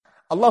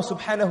Allah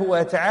subhanahu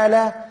wa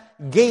ta'ala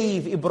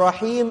gave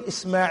Ibrahim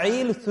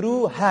Ismail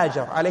through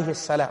Hajar alayhi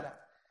salam.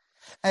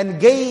 And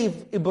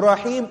gave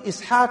Ibrahim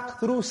Ishaq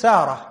through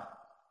Sarah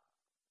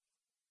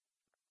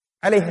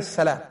alayhi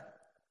salam.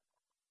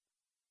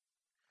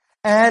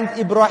 And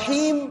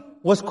Ibrahim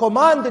was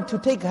commanded to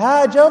take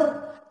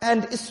Hajar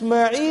and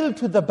Ismail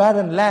to the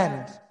barren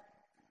land.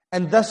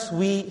 And thus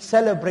we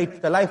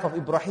celebrate the life of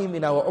Ibrahim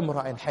in our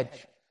Umrah and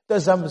Hajj. The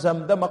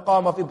Zamzam, the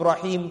Maqam of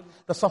Ibrahim,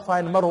 the Safa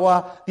and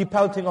Marwa, the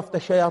pelting of the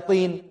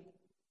shayateen.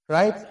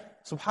 Right?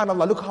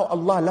 Subhanallah, look how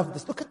Allah loved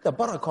this. Look at the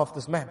barakah of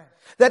this man.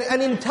 That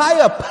an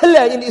entire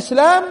pillar in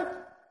Islam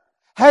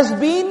has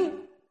been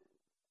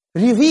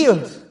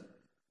revealed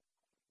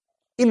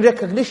in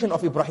recognition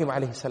of Ibrahim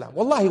alayhi salam.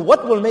 Wallahi,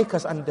 what will make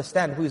us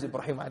understand who is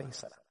Ibrahim alayhi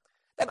salam?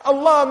 That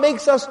Allah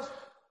makes us,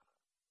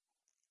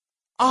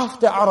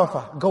 after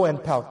Arafah, go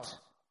and pelt.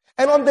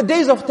 And on the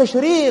days of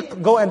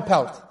Tashriq, go and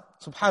pelt.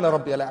 Subhana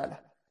Rabbi al-A'la.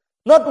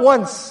 Not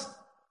once,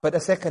 but a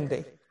second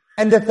day.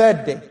 And a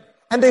third day.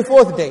 And a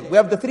fourth day. We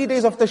have the 3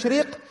 days of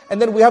Tashriq,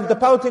 and then we have the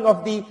pelting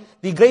of the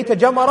greater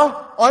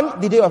Jamara on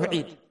the day of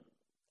Eid.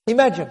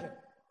 Imagine.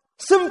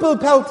 Simple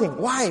pelting.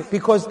 Why?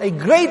 Because a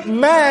great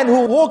man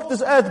who walked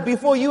this earth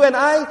before you and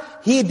I,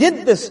 he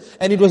did this,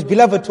 and it was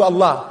beloved to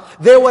Allah.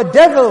 There were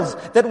devils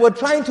that were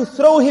trying to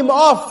throw him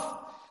off,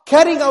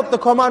 carrying out the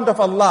command of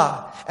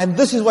Allah. And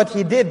this is what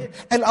he did.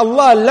 And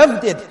Allah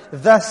loved it,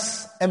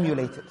 thus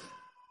emulated.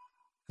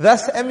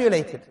 Thus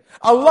emulated.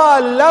 Allah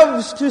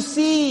loves to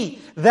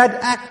see that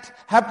act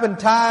happen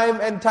time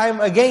and time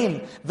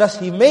again. Thus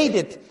He made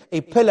it a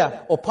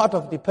pillar or part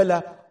of the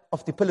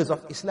pillars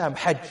of Islam,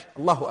 Hajj.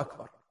 Allahu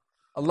Akbar.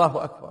 Allahu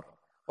Akbar.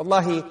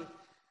 Wallahi,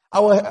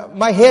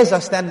 my hairs are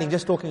standing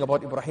just talking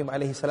about Ibrahim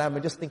alayhi salam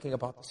and just thinking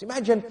about this.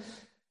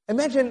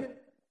 Imagine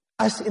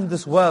us in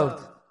this world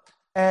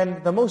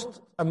and the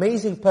most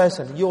amazing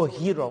person, your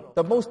hero,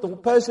 the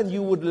person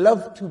you would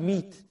love to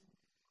meet,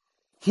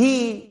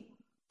 he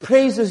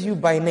praises you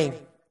by name.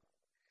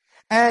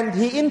 And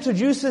he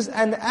introduces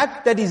an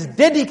act that is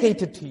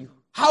dedicated to you.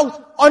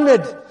 How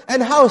honored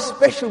and how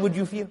special would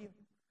you feel?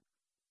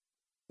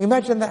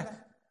 Imagine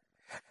that.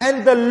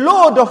 And the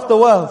Lord of the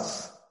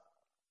worlds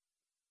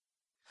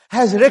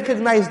has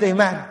recognized a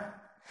man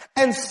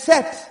and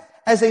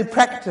set as a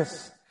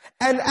practice,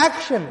 an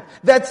action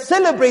that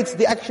celebrates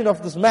the action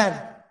of this man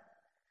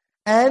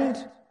and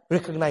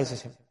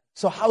recognizes him.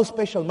 So how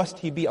special must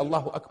he be?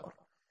 Allahu Akbar.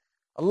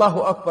 Allahu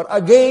Akbar.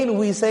 Again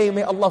we say,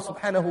 may Allah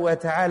subhanahu wa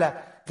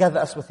ta'ala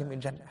gather us with him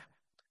in Jannah.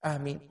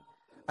 Ameen.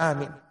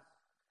 Ameen.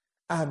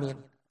 Ameen.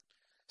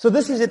 So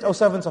this is it, O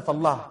servants of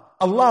Allah.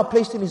 Allah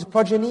placed in His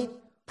progeny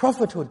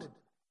prophethood,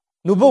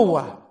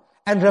 nubuwwah,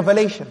 and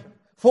revelation.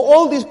 For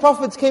all these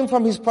prophets came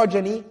from His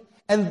progeny,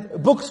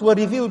 and books were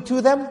revealed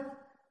to them.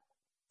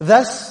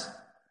 Thus,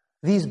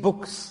 these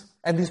books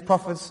and these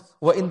prophets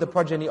were in the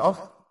progeny of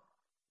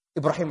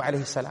Ibrahim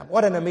alayhi salam.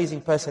 What an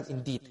amazing person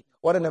indeed.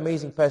 What an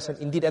amazing person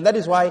indeed. And that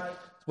is why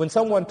when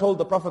someone told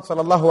the Prophet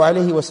sallallahu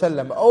alayhi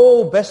wasallam,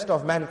 "Oh, best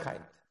of mankind,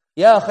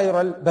 ya khayr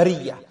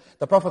al-bariyah,"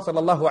 the Prophet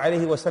sallallahu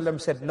alayhi wasallam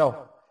said,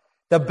 "No.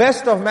 The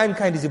best of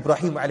mankind is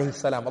Ibrahim alayhi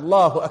salam."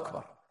 Allahu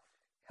Akbar.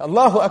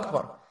 Allahu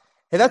Akbar.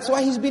 And that's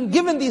why he's been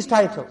given these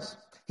titles.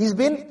 He's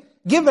been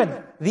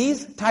given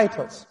these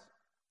titles.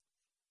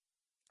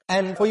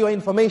 And for your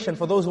information,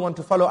 for those who want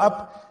to follow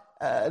up,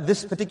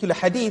 this particular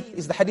hadith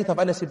is the hadith of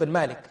Anas ibn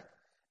Malik.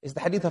 Is the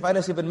hadith of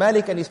Anas ibn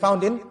Malik, and is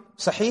found in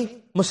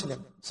Sahih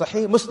Muslim.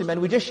 Sahih Muslim. And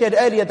we just shared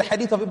earlier the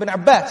hadith of Ibn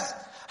Abbas.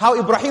 How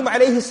Ibrahim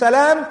alayhi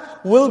salam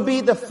will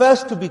be the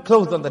first to be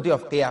clothed on the day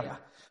of Qiyamah.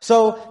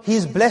 So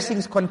his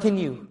blessings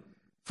continue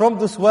from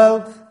this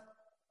world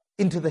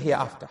into the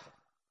hereafter.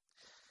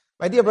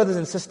 My dear brothers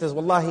and sisters,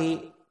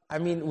 wallahi,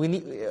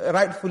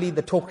 rightfully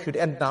the talk should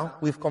end now.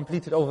 We've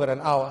completed over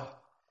an hour.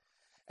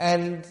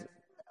 And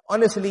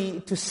honestly,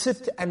 to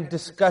sit and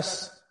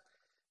discuss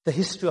the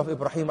history of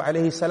Ibrahim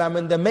alayhi salam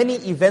and the many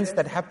events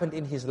that happened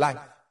in his life,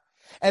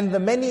 and the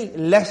many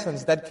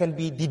lessons that can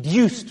be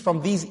deduced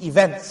from these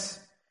events,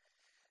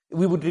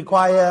 we would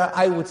require,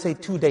 I would say,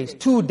 2 days.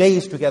 2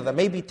 days together,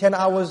 maybe 10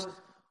 hours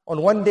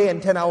on one day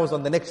and 10 hours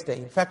on the next day.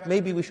 In fact,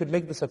 maybe we should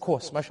make this a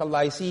course. MashaAllah,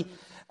 I see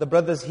the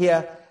brothers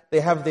here, they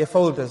have their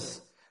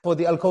folders for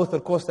the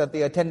Al-Kawthar course that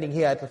they are attending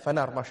here at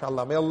Al-Fanar,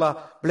 MashaAllah. May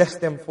Allah bless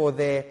them for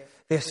their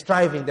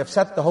striving. They've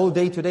sat the whole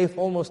day today for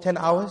almost 10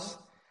 hours,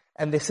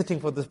 and they're sitting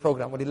for this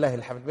program.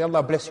 Walillahi alhamd. May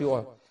Allah bless you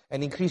all,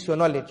 and increase your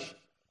knowledge,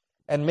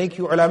 and make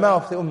you ulama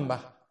of the ummah,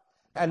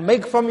 and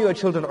make from your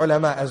children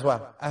ulama as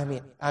well.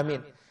 Ameen.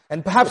 Ameen.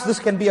 And perhaps this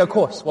can be a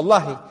course,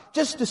 wallahi,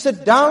 just to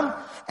sit down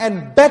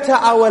and better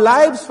our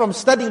lives from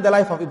studying the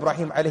life of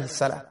Ibrahim alayhi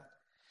salam.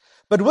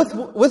 But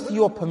with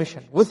your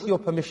permission,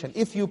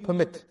 if you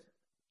permit,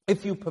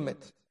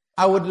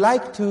 I would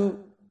like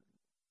to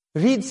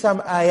read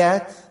some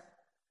ayat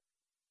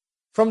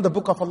from the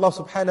book of Allah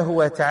subhanahu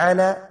wa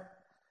ta'ala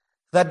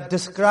that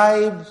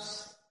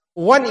describes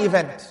one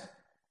event,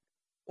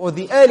 or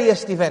the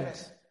earliest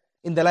event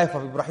in the life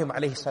of Ibrahim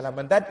alayhi salam,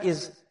 and that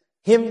is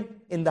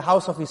him in the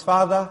house of his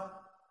father,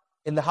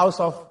 in the house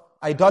of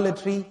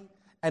idolatry,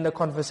 and a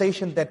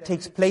conversation that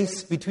takes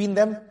place between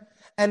them,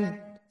 and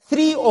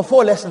 3 or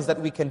 4 lessons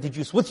that we can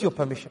deduce with your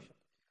permission.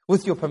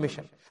 With your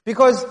permission.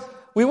 Because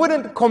we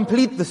wouldn't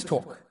complete this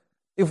talk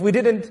if we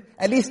didn't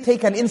at least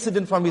take an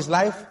incident from his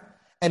life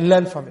and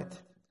learn from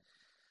it.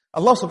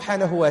 Allah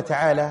subhanahu wa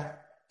ta'ala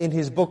in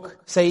his book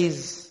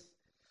says,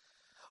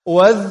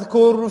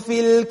 وَاذْكُرْ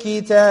فِي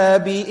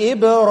الْكِتَابِ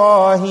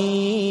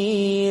إِبْرَاهِيمَ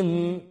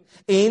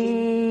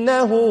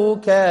إِنَّهُ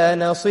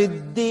كَانَ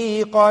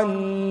صِدِّيقًا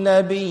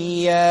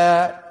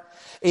نَبِيًّا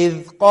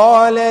إِذْ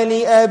قَالَ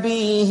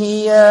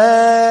لِأَبِيهِ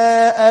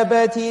يَا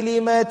أَبَتِ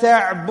لِمَ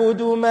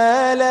تَعْبُدُ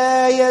مَا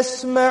لَا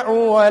يَسْمَعُ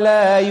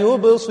وَلَا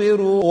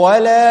يُبْصِرُ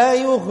وَلَا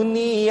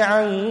يُغْنِي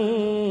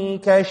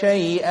عَنْكَ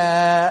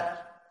شَيْئًا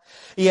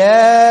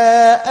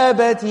يَا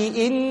أَبَتِ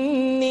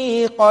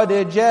إِنِّي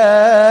قَدْ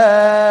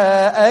جَاءَنِي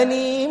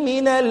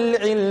مِنَ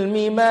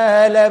الْعِلْمِ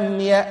مَا لَمْ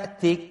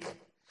يَأْتِكَ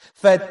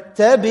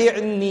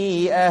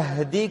فَاتَّبِعْنِي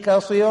أَهْدِكَ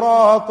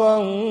صِرَاطًا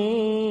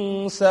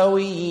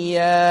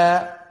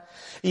سَوِيًّا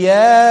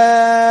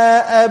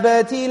يَا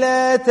أَبَتِ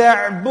لَا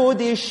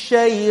تَعْبُدِ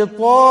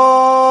الشَّيْطَانَ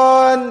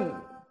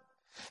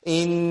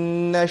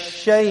إِنَّ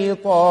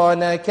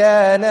الشَّيْطَانَ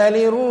كَانَ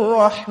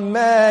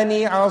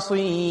لِلرَّحْمَنِ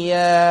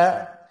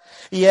عَصِيًّا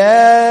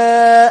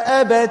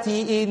يَا أَبَتِ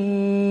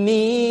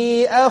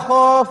إِنِّي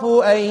أَخَافُ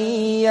أَن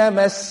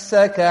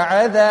يَمَسَّكَ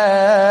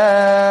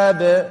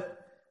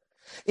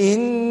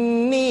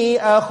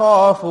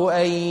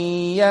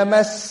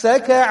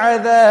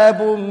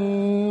عَذَابٌ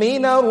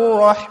مِّنَ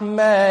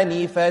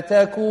الرَّحْمَنِ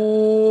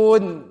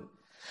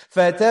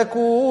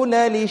فتكون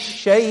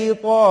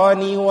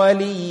للشيطان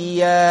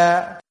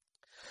وليا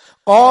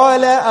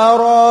قال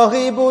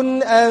أراغب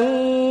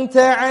أنت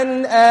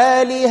عن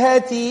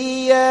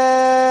آلهتي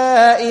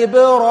يا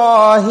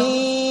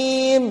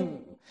إبراهيم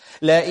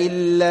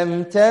لئن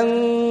لم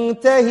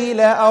تنته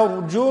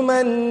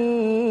لأرجمنك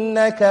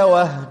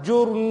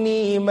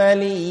واهجرني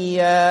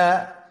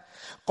مليا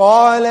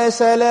قال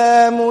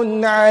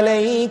سلام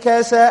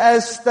عليك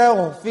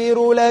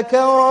سأستغفر لك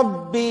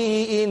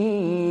ربي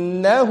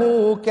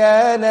إنه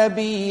كان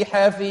بي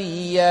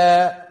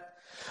حفيا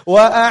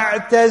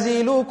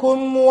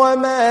وأعتزلكم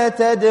وما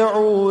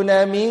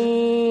تدعون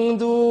من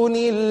دون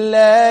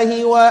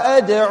الله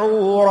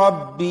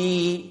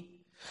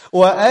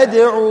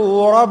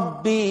وأدعو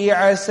ربي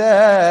عسى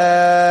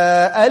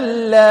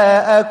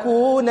ألا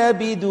أكون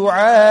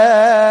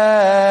بدعاء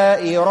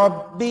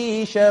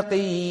ربي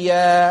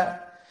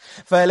شقيا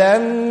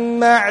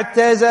فلما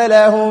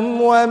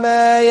اعتزلهم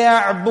وما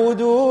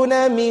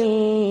يعبدون من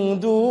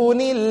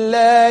دون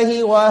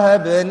الله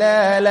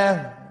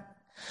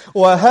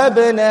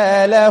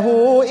وهبنا له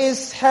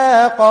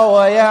إسحاق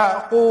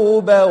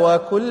ويعقوب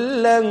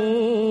وكلا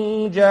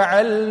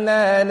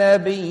جعلنا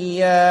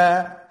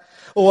نبيا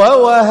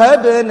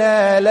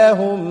ووهبنا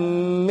لهم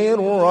من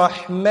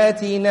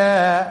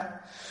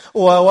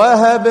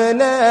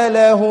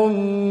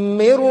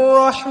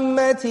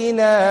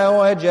رحمتنا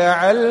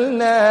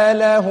وجعلنا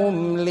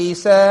لهم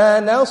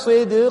لسان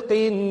صدق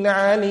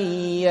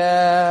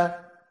عليا.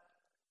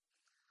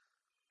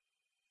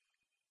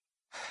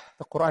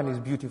 The Quran is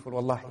beautiful,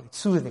 wallahi. It's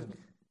soothing.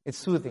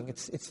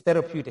 It's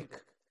therapeutic.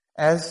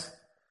 As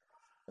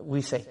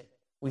we say,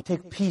 we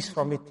take peace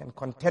from it and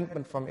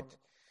contentment from it.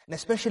 And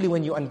especially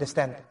when you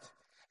understand it.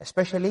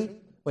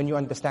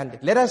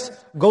 Let us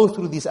go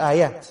through these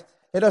ayat.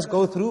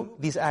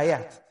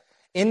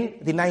 In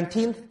the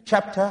 19th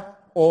chapter,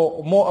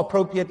 or more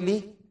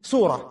appropriately,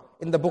 surah,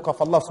 in the book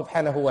of Allah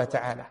subhanahu wa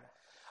ta'ala.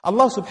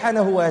 Allah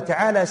subhanahu wa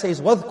ta'ala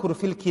says, وَاذْكُرْ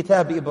فِي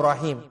الْكِتَابِ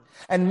إِبْرَاهِيمَ,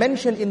 and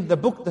mention in the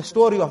book the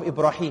story of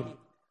Ibrahim.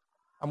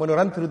 I'm going to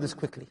run through this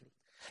quickly.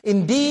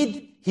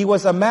 Indeed, he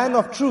was a man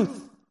of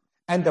truth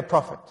and a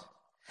prophet.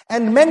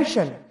 And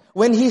mention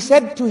when he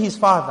said to his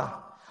father,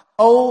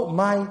 "O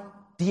my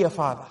dear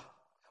father,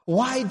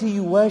 why do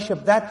you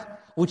worship that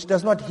which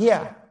does not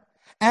hear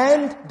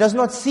and does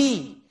not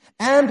see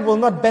and will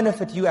not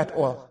benefit you at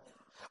all?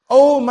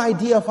 O my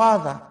dear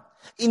father,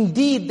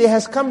 indeed there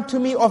has come to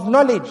me of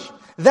knowledge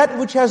that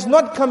which has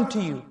not come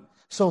to you.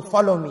 So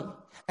follow me,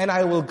 and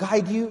I will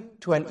guide you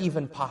to an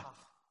even path.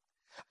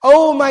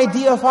 O my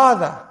dear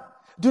father,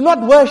 do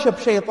not worship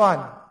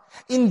shaitan.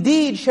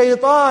 Indeed,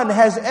 shaitan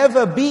has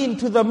ever been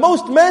to the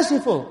most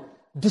merciful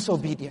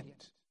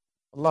disobedient."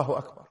 Allahu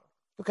Akbar.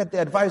 Look at the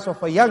advice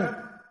of a young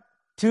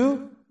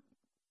to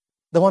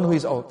the one who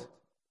is old.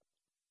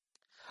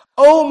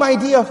 O my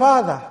dear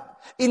father,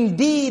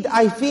 indeed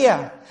I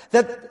fear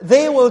that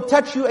they will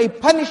touch you a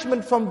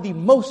punishment from the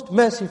most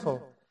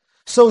merciful.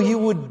 So you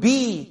would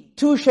be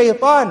to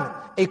shaitan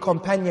a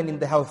companion in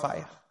the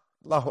hellfire.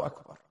 Allahu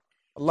Akbar.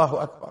 Allahu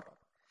Akbar.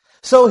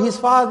 So his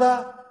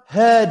father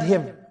heard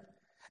him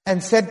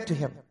and said to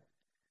him,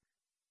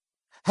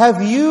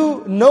 "Have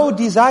you no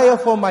desire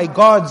for my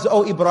gods,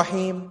 O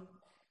Ibrahim?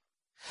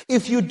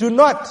 If you do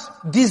not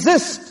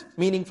desist,"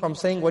 meaning from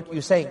saying what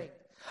you're saying,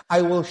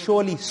 "I will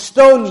surely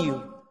stone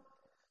you.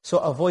 So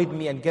avoid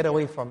me and get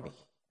away from me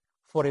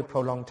for a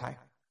prolonged time."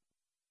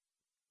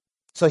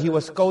 So he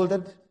was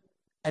scolded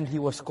and he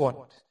was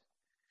scorned.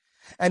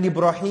 And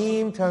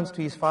Ibrahim turns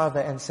to his father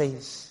and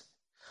says,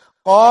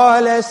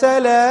 قَالَ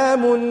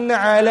سَلَامٌ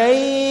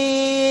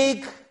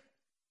عَلَيْكَ.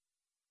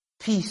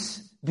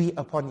 Peace be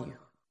upon you.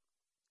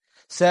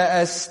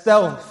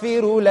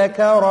 سَأَسْتَغْفِرُ لَكَ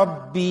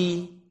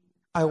رَبِّي.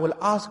 I will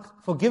ask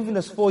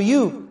forgiveness for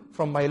you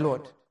from my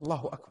Lord.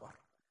 Allahu Akbar.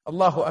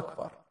 Allahu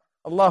Akbar.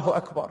 Allahu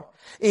Akbar.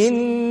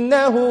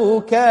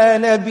 إِنَّهُ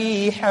كَانَ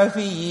بِي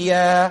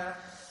حَفِيًّا.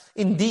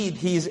 Indeed,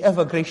 He is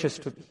ever gracious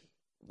to me.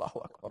 Allahu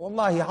Akbar.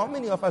 Wallahi, how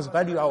many of us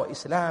value our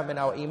Islam and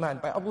our Iman?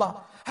 By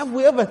Allah, have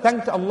we ever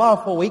thanked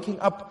Allah for waking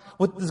up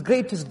with this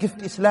greatest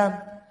gift, Islam,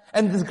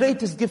 and this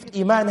greatest gift,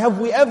 Iman? Have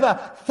we ever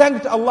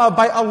thanked Allah?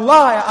 By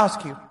Allah, I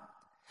ask you.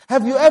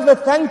 Have you ever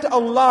thanked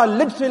Allah,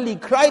 literally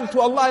cried to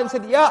Allah and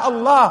said, Ya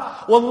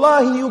Allah,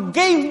 Wallahi, you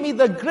gave me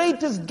the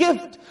greatest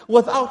gift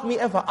without me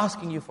ever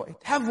asking you for it?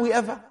 Have we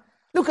ever?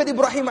 Look at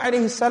Ibrahim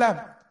alayhi salam.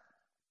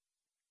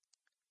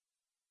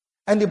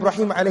 And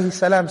Ibrahim alayhi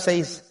salam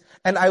says,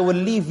 and I will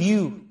leave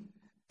you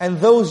and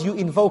those you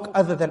invoke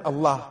other than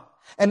Allah.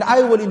 And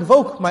I will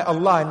invoke my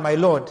Allah and my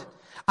Lord.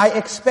 I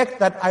expect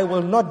that I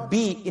will not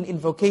be in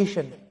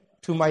invocation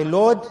to my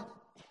Lord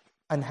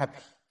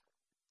unhappy.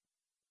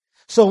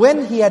 So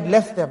when he had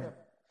left them,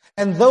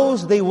 and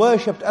those they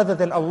worshipped other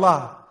than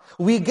Allah,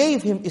 we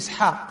gave him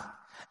Ishaq,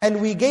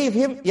 and we gave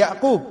him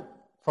Yaqub,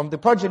 from the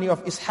progeny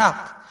of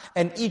Ishaq,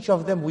 and each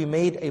of them we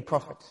made a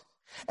prophet.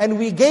 And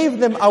we gave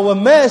them our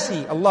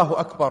mercy, Allahu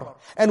Akbar,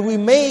 and we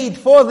made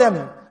for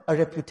them a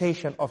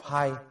reputation of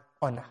high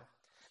honor.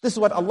 This is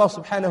what Allah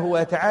subhanahu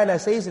wa ta'ala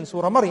says in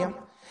Surah Maryam,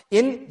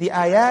 in the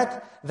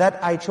ayat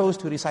that I chose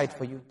to recite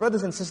for you.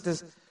 Brothers and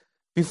sisters,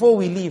 before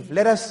we leave,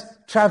 let us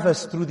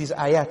traverse through these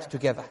ayat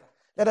together.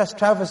 Let us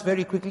traverse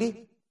very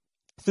quickly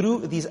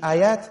through these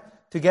ayat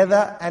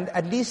together, and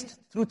at least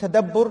through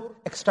tadabbur,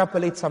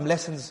 extrapolate some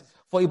lessons.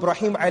 For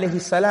Ibrahim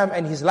alayhi salam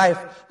and his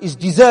life is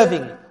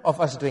deserving of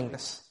us doing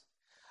this.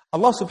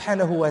 Allah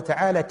subhanahu wa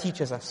ta'ala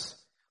teaches us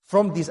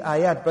from these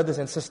ayat, brothers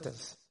and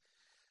sisters,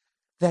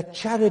 that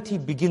charity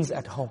begins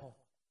at home.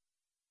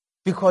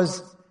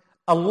 Because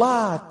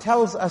Allah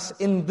tells us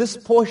in this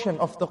portion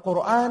of the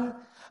Quran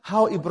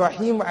how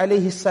Ibrahim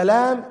alayhi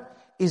salam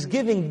is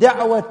giving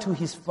da'wah to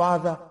his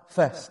father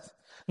first.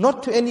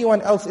 Not to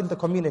anyone else in the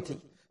community.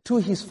 To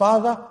his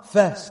father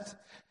first.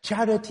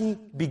 Charity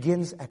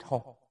begins at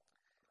home.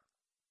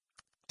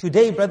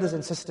 Today, brothers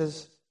and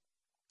sisters,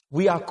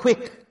 we are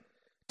quick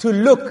to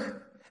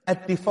look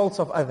at the faults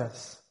of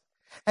others.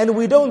 And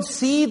we don't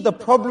see the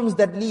problems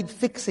that need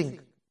fixing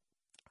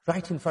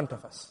right in front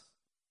of us.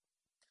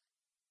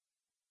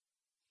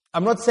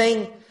 I'm not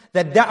saying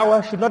that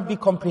da'wah should not be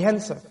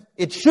comprehensive.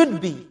 It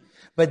should be.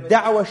 But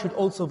da'wah should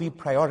also be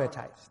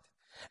prioritized.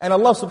 And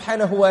Allah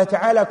subhanahu wa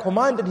ta'ala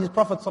commanded His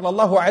Prophet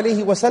sallallahu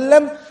alayhi wa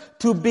sallam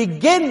to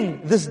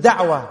begin this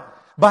da'wah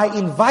by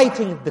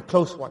inviting the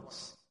close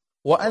ones.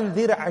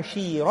 وَأَنذِرْ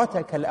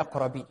عَشِيرَتَكَ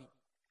الْأَقْرَبِينَ.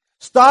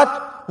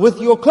 Start with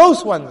your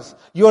close ones,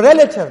 your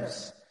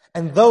relatives,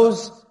 and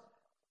those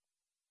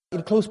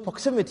in close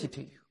proximity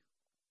to you.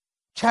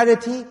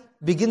 Charity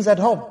begins at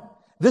home.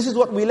 This is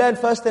what we learn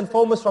first and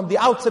foremost from the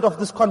outset of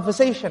this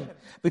conversation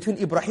between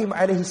Ibrahim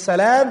alayhi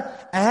salam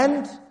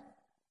and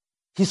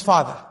his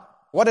father.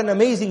 What an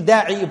amazing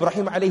da'i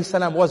Ibrahim alayhi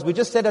salam was. We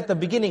just said at the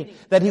beginning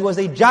that he was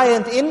a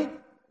giant in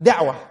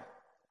da'wah.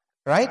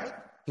 Right?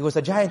 He was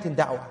a giant in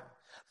da'wah.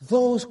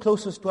 Those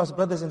closest to us,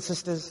 brothers and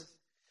sisters,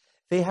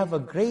 they have a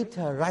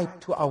greater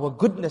right to our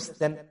goodness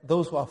than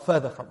those who are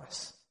further from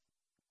us.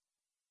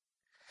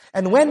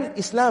 And when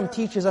Islam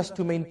teaches us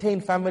to maintain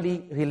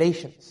family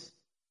relations,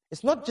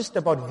 it's not just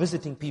about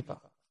visiting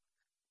people.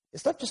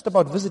 It's not just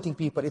about visiting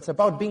people. It's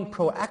about being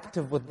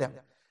proactive with them.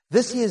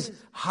 This is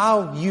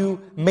how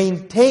you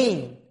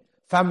maintain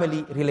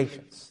family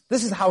relations.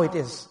 This is how it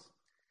is.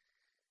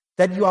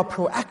 That you are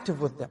proactive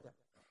with them.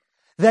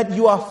 That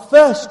you are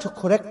first to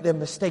correct their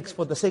mistakes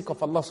for the sake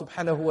of Allah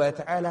subhanahu wa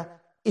ta'ala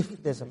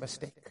if there's a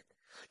mistake.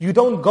 You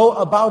don't go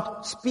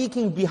about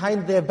speaking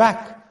behind their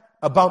back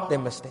about their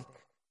mistake.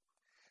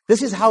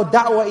 This is how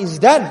da'wah is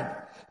done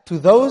to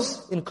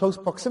those in close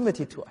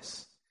proximity to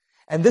us.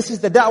 And this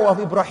is the da'wah of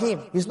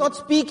Ibrahim. He's not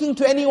speaking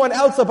to anyone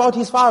else about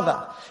his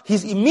father.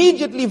 He's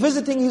immediately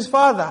visiting his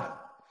father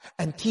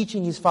and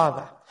teaching his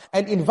father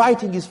and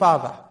inviting his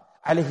father,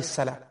 alayhi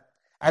salam,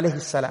 alayhi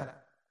salam.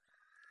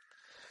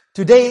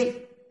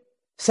 Today,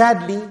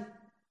 sadly,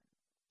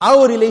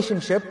 our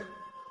relationship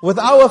with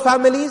our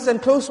families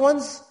and close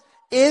ones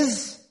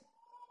is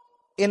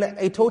in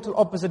a total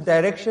opposite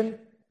direction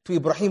to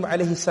Ibrahim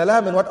alayhi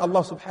salam and what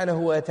Allah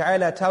subhanahu wa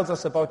ta'ala tells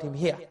us about him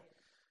here.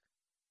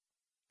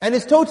 And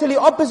it's totally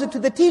opposite to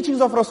the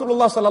teachings of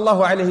Rasulullah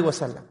sallallahu alayhi wa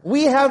sallam.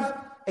 We have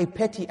a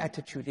petty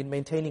attitude in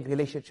maintaining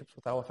relationships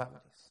with our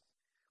families.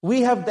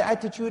 We have the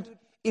attitude,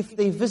 if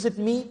they visit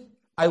me,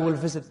 I will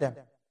visit them.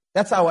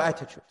 That's our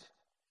attitude.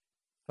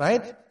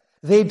 Right?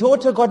 Their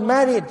daughter got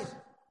married.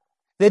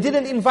 They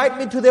didn't invite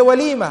me to their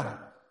walima.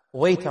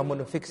 Wait, I'm going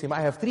to fix him.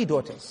 I have 3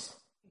 daughters.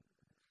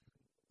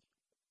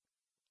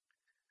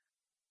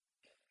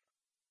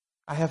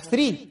 I have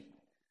 3.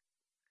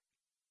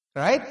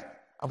 Right?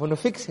 I'm going to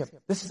fix him.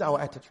 This is our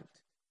attitude.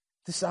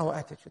 This is our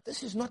attitude.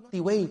 This is not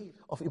the way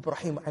of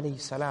Ibrahim alayhi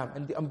salam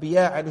and the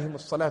Anbiya alayhim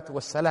salatu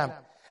was salam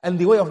and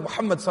the way of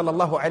Muhammad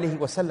sallallahu alayhi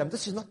wasallam.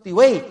 This is not the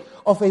way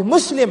of a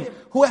Muslim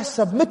who has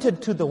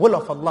submitted to the will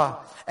of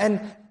Allah and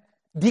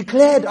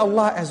declared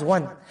Allah as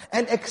one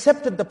and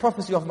accepted the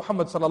prophecy of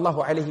Muhammad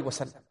sallallahu alayhi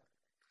wasallam.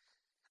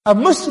 A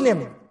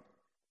Muslim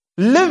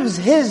lives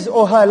his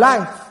or her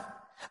life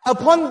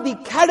upon the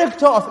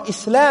character of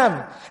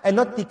Islam and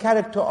not the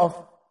character of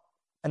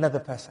another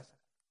person.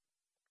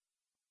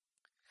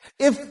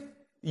 If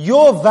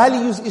your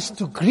values is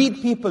to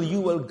greet people,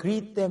 you will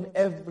greet them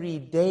every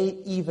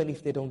day, even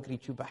if they don't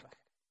greet you back.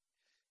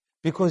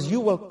 Because you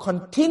will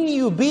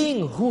continue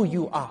being who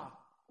you are.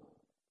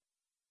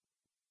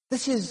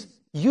 These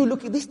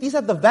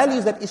are the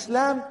values that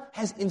Islam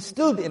has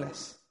instilled in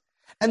us.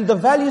 And the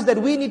values that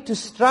we need to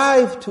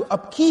strive to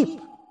upkeep.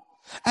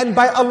 And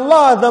by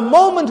Allah, the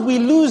moment we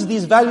lose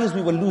these values,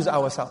 we will lose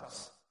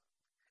ourselves.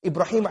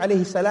 Ibrahim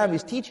alayhi salam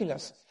is teaching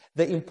us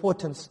the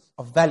importance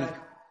of value.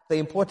 The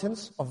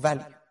importance of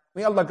value.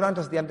 May Allah grant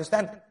us the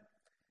understanding.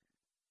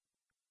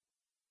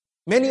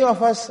 Many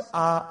of us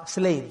are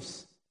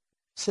slaves.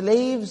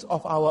 Slaves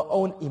of our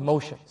own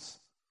emotions.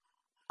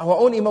 Our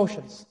own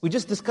emotions. We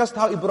just discussed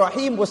how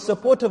Ibrahim was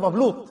supportive of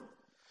Lut.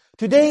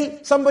 Today,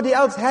 somebody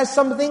else has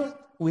something,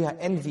 we are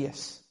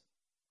envious.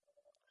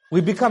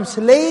 We become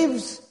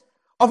slaves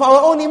of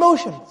our own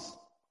emotions.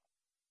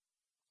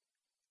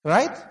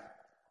 Right?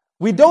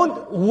 We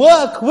don't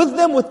work with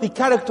them with the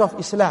character of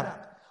Islam.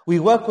 We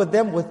work with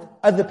them with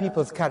other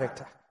people's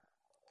character.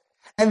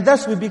 And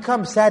thus we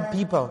become sad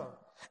people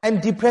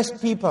and depressed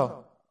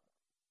people.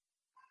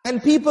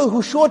 And people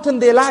who shorten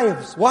their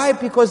lives. Why?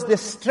 Because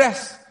there's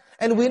stress.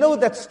 And we know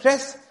that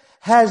stress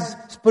has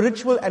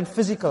spiritual and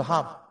physical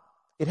harm.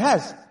 It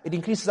has. It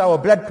increases our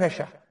blood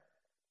pressure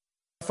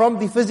from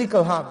the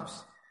physical harms.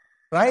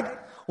 Right?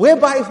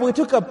 Whereby if we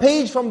took a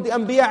page from the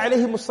Anbiya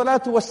alayhimu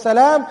salatu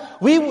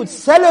wassalam, we would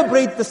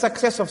celebrate the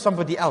success of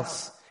somebody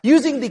else.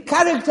 Using the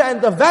character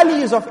and the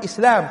values of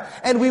Islam.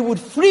 And we would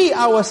free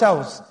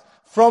ourselves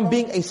from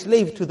being a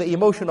slave to the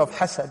emotion of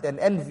hasad and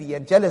envy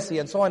and jealousy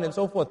and so on and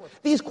so forth.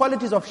 These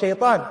qualities of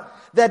shaitan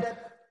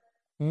that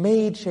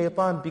made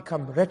shaitan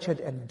become wretched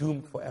and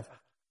doomed forever.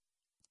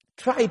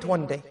 Try it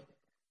one day.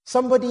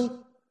 Somebody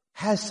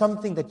has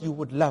something that you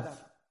would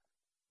love.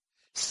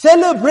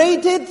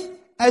 Celebrate it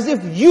as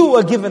if you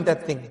were given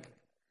that thing.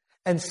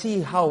 And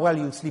see how well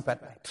you sleep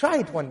at night. Try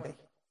it one day.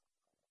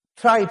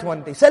 Try it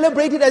one day.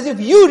 Celebrate it as if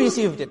you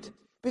received it.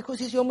 Because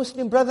he's your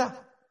Muslim brother.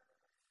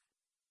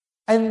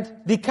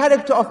 And the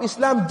character of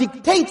Islam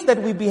dictates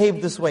that we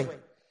behave this way.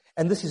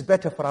 And this is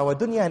better for our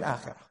dunya and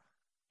akhirah.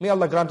 May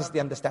Allah grant us the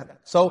understanding.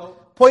 So,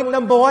 point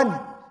number 1,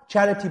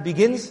 charity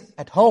begins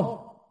at home.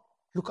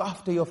 Look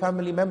after your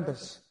family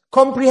members.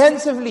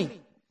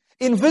 Comprehensively.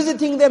 In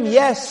visiting them,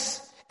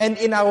 yes. And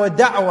in our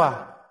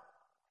da'wah.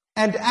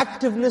 And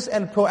activeness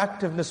and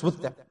proactiveness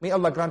with them. May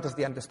Allah grant us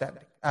the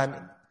understanding.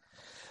 Ameen.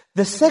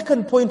 The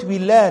second point we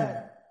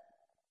learn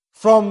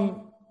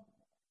from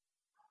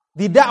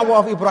the da'wah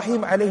of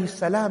Ibrahim alayhi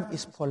salam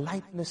is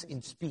politeness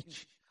in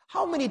speech.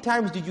 How many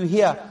times did you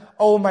hear,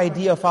 "Oh my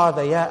dear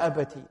father, ya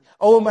abati.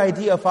 Oh my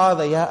dear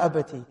father, ya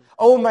abati.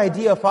 Oh my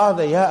dear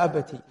father, ya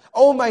abati.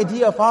 Oh my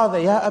dear father,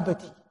 ya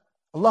abati."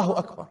 Allahu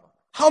Akbar.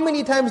 How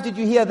many times did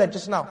you hear that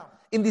just now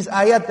in these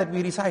ayat that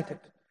we recited?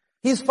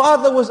 His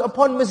father was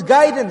upon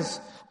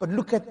misguidance. But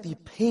look at the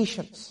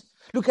patience.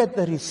 Look at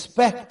the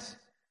respect.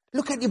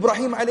 Look at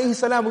Ibrahim alayhi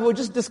salam. We were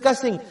just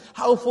discussing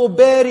how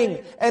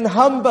forbearing and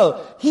humble.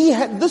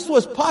 This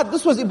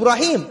was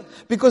Ibrahim.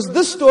 Because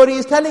this story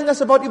is telling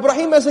us about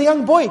Ibrahim as a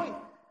young boy.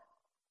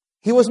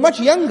 He was much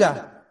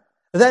younger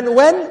than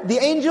when the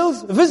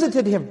angels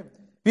visited him.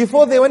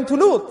 Before they went to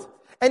Lut.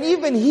 And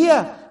even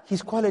here,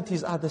 his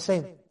qualities are the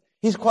same.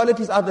 His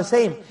qualities are the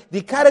same.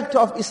 The character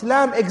of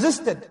Islam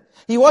existed.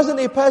 He wasn't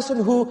a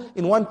person who,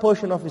 in one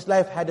portion of his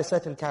life, had a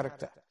certain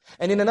character.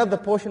 And in another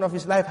portion of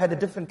his life, had a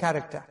different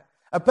character.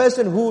 A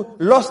person who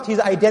lost his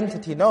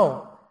identity.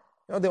 No.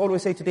 They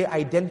always say today,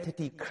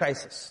 identity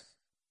crisis.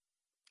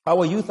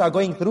 Our youth are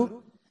going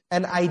through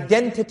an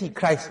identity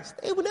crisis.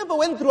 They never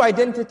went through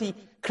identity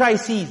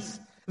crises.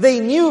 They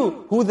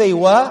knew who they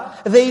were.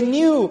 They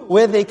knew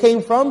where they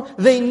came from.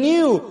 They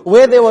knew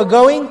where they were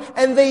going.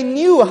 And they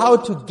knew how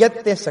to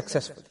get there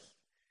successfully.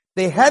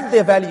 They had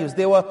their values.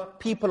 They were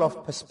people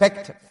of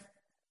perspective.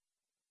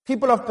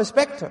 People of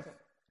perspective.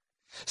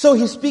 So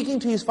he's speaking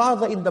to his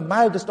father in the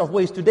mildest of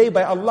ways. Today,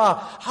 by Allah,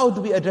 how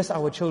do we address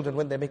our children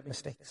when they make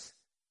mistakes?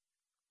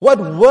 What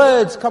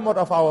words come out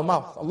of our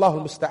mouth?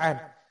 Allahul Musta'an.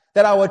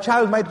 That our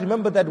child might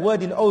remember that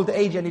word in old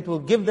age and it will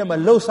give them a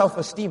low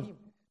self-esteem.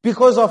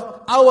 Because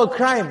of our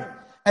crime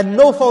and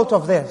no fault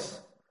of theirs.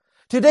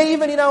 Today,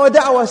 even in our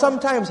da'wah,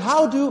 sometimes,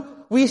 how do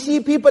we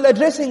see people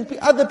addressing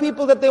other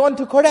people that they want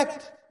to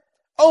correct?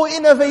 Oh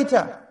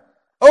innovator.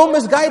 Oh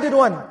misguided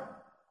one.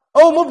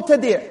 Oh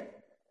mubtadi'.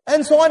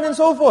 And so on and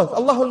so forth.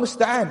 Allahul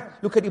Musta'an.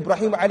 Look at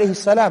Ibrahim alayhi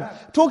salam.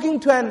 Talking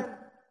to an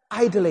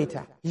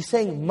idolater. He's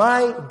saying,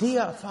 "My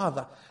dear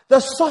father." The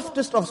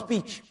softest of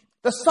speech.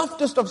 The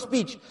softest of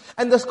speech.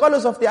 And the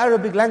scholars of the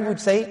Arabic language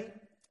say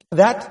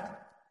that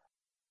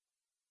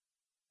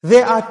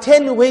there are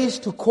 10 ways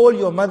to call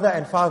your mother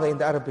and father in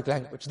the Arabic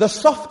language. The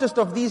softest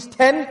of these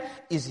 10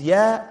 is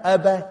Ya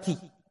Abati,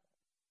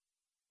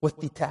 with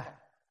the ta.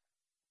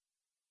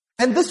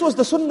 And this was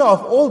the sunnah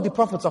of all the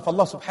prophets of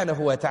Allah subhanahu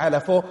wa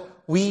ta'ala. For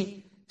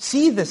we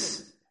see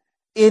this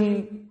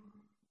in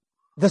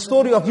the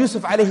story of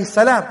Yusuf alayhi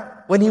salam,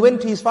 when he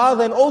went to his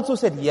father and also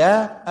said,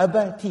 Ya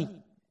Abati.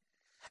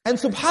 And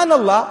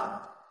subhanallah,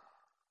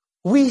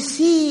 we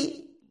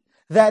see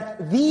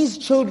that these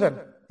children,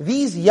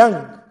 these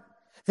young,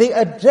 they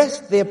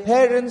addressed their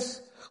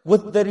parents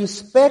with the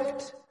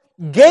respect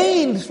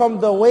gained from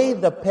the way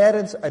the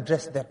parents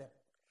addressed them.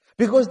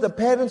 Because the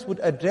parents would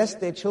address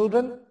their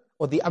children,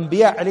 or the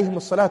Anbiya alayhimu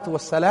salatu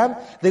wassalam,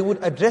 they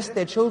would address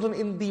their children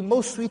in the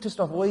most sweetest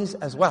of ways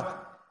as well.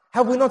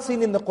 Have we not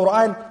seen in the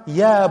Quran,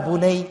 Ya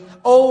Bunay,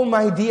 oh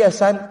my dear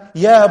son,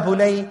 Ya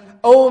Bunay,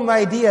 oh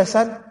my dear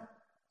son.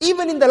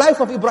 Even in the life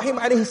of Ibrahim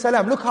alayhi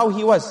salam, look how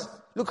he was.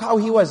 Look how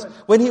he was.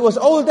 When he was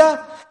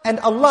older, and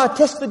Allah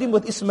tested him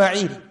with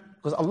Ismail.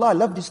 Because Allah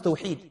loved his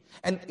tawheed.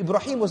 And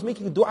Ibrahim was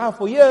making dua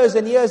for years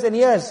and years and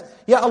years.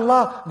 Ya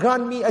Allah,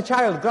 grant me a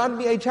child, grant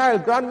me a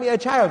child, grant me a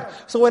child.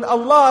 So when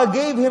Allah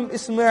gave him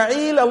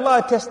Ismail,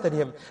 Allah tested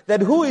him.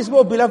 That who is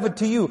more beloved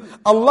to you?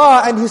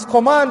 Allah and His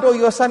command, or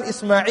your son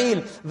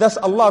Ismail? Thus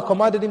Allah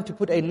commanded him to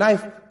put a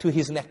knife to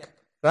his neck.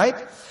 Right?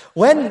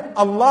 When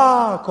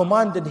Allah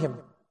commanded him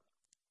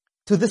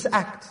to this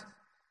act,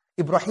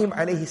 Ibrahim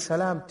alayhi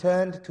salam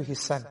turned to his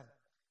son.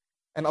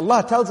 And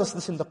Allah tells us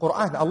this in the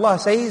Quran. Allah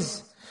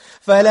says,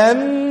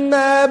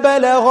 فَلَمَّا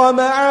بَلَغَ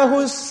مَعَهُ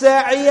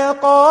السَّعْيَ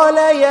قَالَ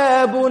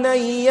يَا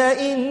بُنَيَّ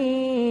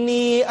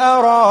إِنِّي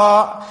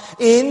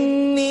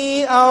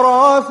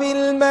أَرَى فِي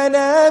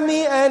الْمَنَامِ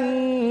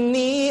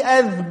أَنِّي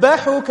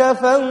أَذْبَحُكَ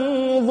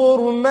فَانظُرْ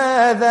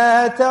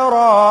مَاذَا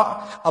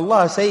تَرَى.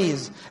 Allah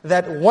says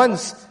that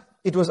once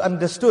it was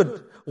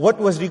understood what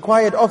was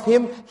required of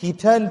him, he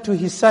turned to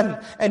his son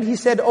and he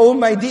said, oh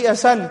my dear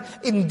son,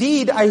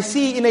 indeed I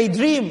see in a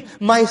dream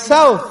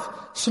myself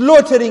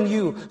slaughtering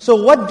you. So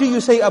what do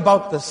you say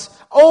about this?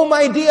 Oh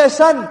my dear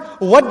son,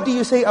 what do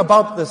you say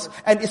about this?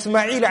 And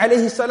Ismail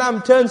alayhi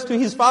salam turns to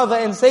his father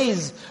and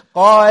says,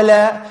 قَالَ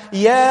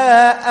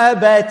يَا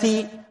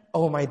أَبَتِ,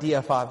 oh my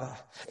dear father,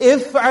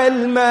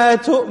 افعل ما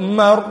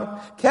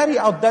تؤمر, carry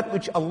out that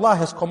which Allah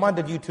has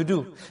commanded you to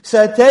do.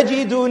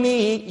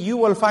 ستجدني, you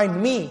will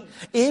find me,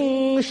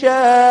 إن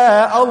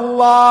شاء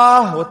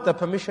الله, with the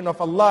permission of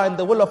Allah and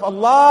the will of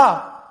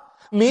Allah,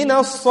 من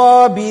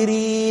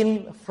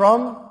الصابرين,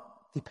 from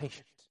the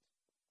patient.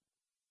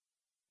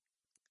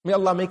 May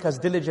Allah make us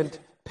diligent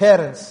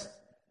parents,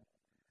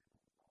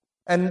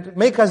 and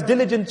make us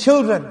diligent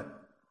children,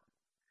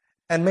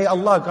 and may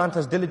Allah grant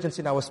us diligence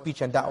in our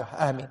speech and da'wah.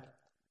 Ameen.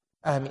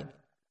 Ameen.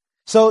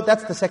 So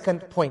that's the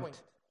second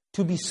point.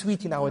 To be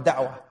sweet in our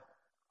da'wah.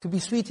 To be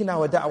sweet in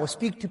our da'wah.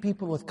 Speak to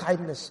people with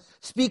kindness.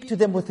 Speak to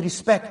them with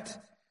respect.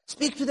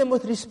 Speak to them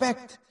with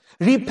respect.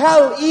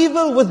 Repel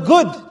evil with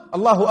good.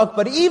 Allahu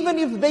Akbar. Even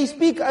if they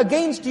speak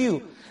against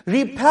you,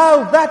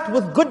 repel that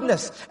with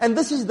goodness. And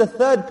this is the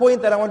third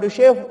point that I want to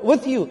share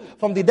with you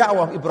from the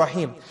da'wah of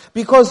Ibrahim.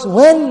 Because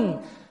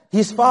when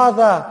his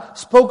father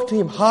spoke to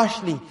him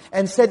harshly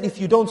and said,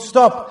 if you don't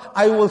stop,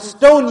 I will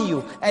stone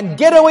you and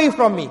get away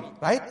from me.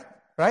 Right?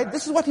 Right?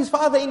 This is what his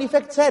father in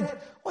effect said.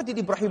 What did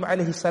Ibrahim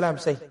alayhi salam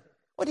say?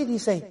 What did he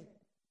say?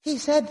 He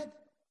said,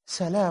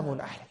 Salamun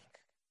alayk.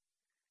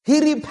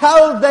 He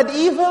repelled that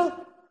evil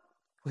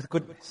with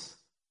goodness.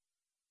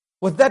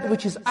 With that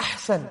which is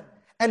ahsan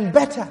and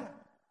better.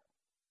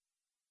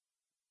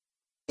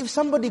 If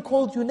somebody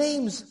called you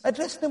names,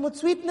 address them with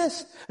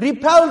sweetness.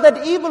 Repel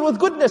that evil with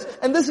goodness.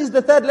 And this is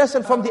the third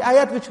lesson from the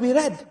ayat which we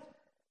read.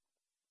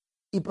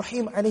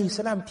 Ibrahim alayhi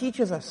salam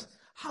teaches us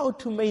how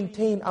to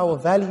maintain our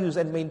values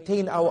and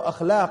maintain our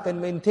akhlaq and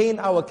maintain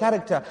our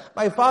character.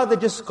 My father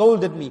just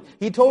scolded me.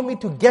 He told me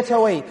to get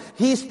away.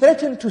 He's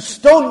threatened to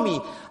stone me.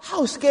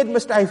 How scared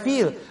must I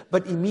feel?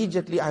 But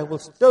immediately I will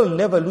still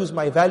never lose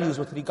my values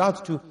with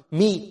regards to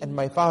me and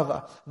my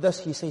father.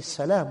 Thus he says,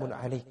 Salamun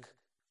alayk.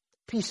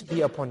 Peace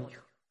be upon you.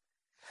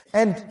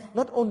 And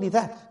not only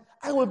that,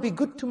 I will be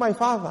good to my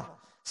father.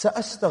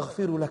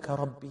 سَأَسْتَغْفِرُ لَكَ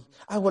رَبِّي.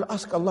 I will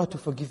ask Allah to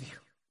forgive you.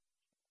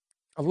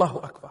 Allahu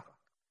Akbar.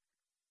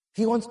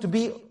 He wants to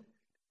be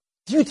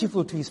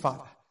dutiful to his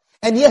father.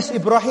 And yes,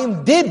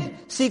 Ibrahim did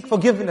seek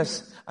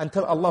forgiveness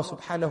until Allah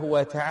subhanahu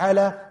wa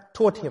ta'ala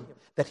taught him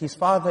that his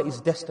father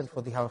is destined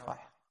for the hellfire.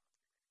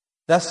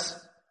 Thus,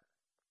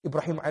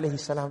 Ibrahim alayhi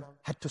salam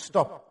had to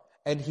stop.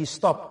 And he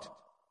stopped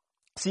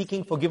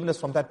seeking forgiveness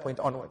from that point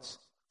onwards.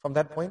 From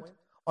that point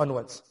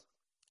onwards.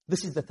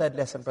 This is the third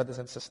lesson, brothers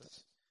and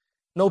sisters.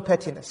 No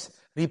pettiness.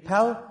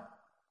 Repel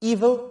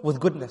evil with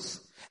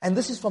goodness. And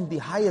this is from the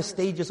higher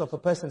stages of a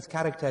person's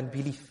character and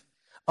belief.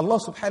 Allah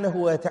subhanahu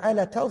wa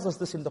ta'ala tells us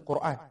this in the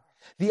Quran.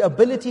 The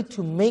ability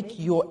to make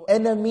your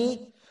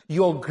enemy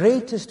your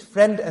greatest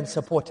friend and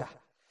supporter.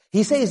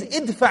 He says,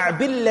 idfa'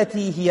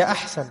 billati hiya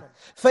ahsan.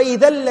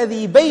 فَإِذَا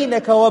الَّذِي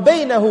بَيْنَكَ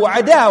وَبَيْنَهُ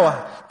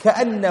عَدَاوَةٌ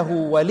كَأَنَّهُ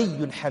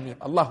وَلِيٌّ حَمِيمٌ.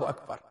 Allahu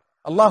Akbar.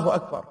 Allahu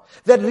Akbar.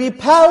 That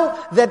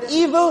repel that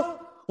evil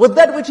with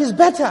that which is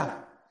better,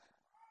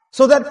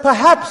 so that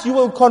perhaps you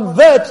will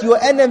convert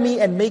your enemy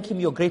and make him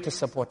your greatest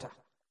supporter.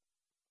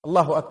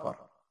 Allahu Akbar.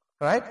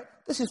 Right?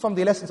 This is from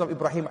the lessons of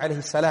Ibrahim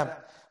alayhi salam.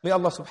 May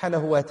Allah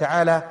subhanahu wa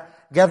ta'ala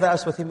gather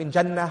us with him in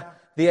Jannah.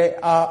 There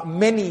are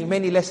many,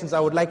 many lessons I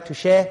would like to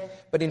share,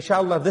 but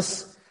inshallah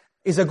this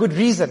is a good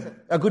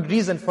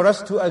reason for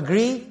us to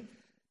agree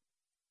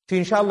to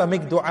inshallah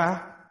make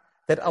dua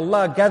that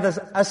Allah gathers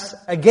us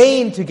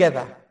again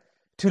together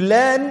to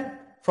learn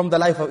from the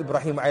life of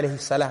Ibrahim alayhi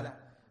salam.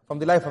 From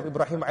the life of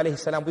Ibrahim alayhi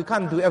salam. We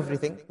can't do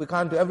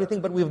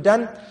everything, but we've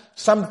done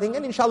something,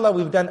 and inshallah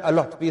we've done a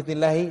lot.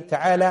 Bi-idhnillahi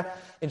ta'ala.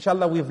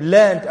 Inshallah we've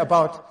learned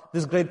about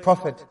this great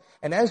prophet.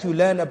 And as you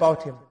learn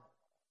about him,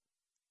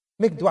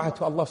 make dua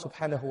to Allah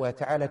subhanahu wa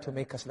ta'ala to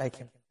make us like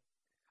him.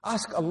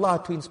 Ask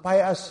Allah to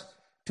inspire us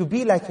to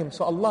be like him,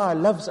 so Allah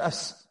loves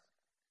us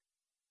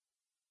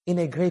in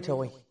a greater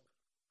way.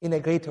 In a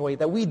greater way.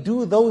 That we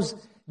do those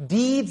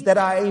deeds that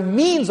are a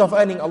means of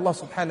earning Allah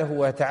subhanahu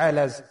wa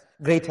ta'ala's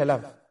greater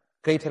love.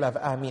 Greater love.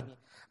 Ameen.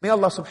 May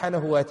Allah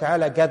subhanahu wa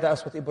ta'ala gather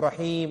us with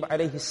Ibrahim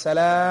alayhi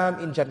salam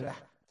in Jannah.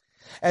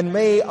 And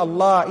may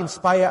Allah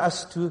inspire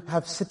us to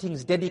have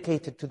sittings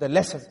dedicated to the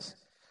lessons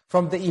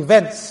from the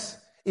events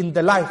in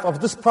the life of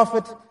this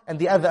prophet and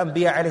the other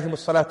anbiya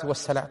alayhimus salatu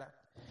wassalam.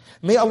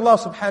 May Allah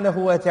subhanahu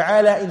wa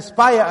ta'ala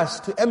inspire us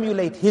to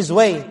emulate his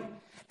way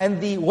and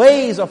the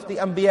ways of the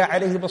anbiya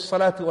alayhimus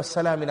salatu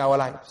wassalam in our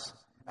lives.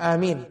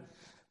 Ameen.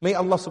 May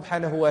Allah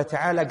subhanahu wa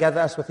ta'ala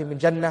gather us with him in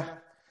Jannah.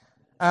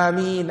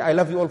 Ameen. I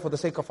love you all for the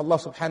sake of Allah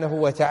subhanahu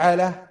wa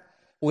ta'ala.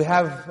 We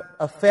have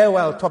a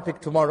farewell topic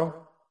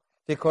tomorrow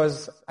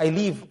because I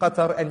leave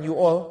Qatar and you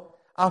all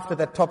after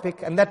that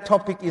topic. And that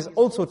topic is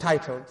also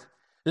titled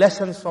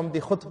Lessons from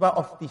the Khutbah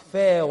of the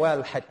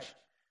Farewell Hajj.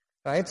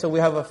 Right? So we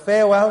have a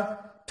farewell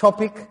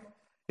topic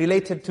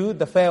related to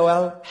the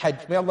farewell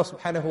Hajj. May Allah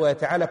subhanahu wa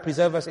ta'ala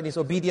preserve us in his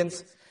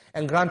obedience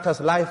and grant us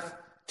life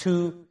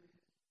to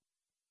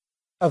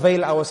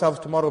avail ourselves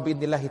tomorrow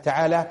bi'idhnillahi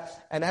ta'ala.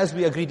 And as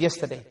we agreed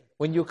yesterday,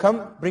 when you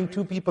come, bring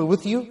 2 people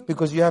with you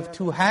because you have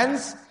 2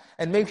 hands,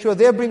 and make sure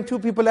they bring 2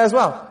 people as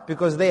well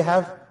because they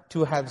have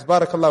 2 hands.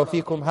 Barakallahu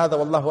feekum. Hadha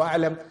wallahu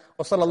a'lam.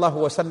 Wa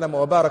sallallahu wa sallam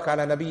wa baraka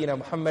ala nabiyyina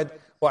Muhammad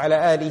wa ala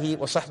alihi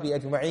wa sahbihi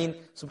ajma'in.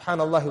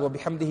 Subhanallahi wa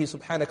bihamdihi.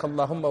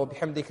 Subhanakallahumma wa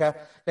bihamdika.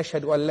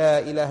 Nashhadu an la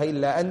ilaha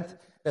illa ant.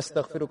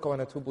 Nastaghfiruka wa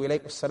natubu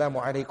ilayk.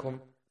 Assalamu alaikum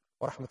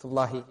wa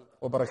rahmatullahi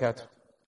wa barakatuh.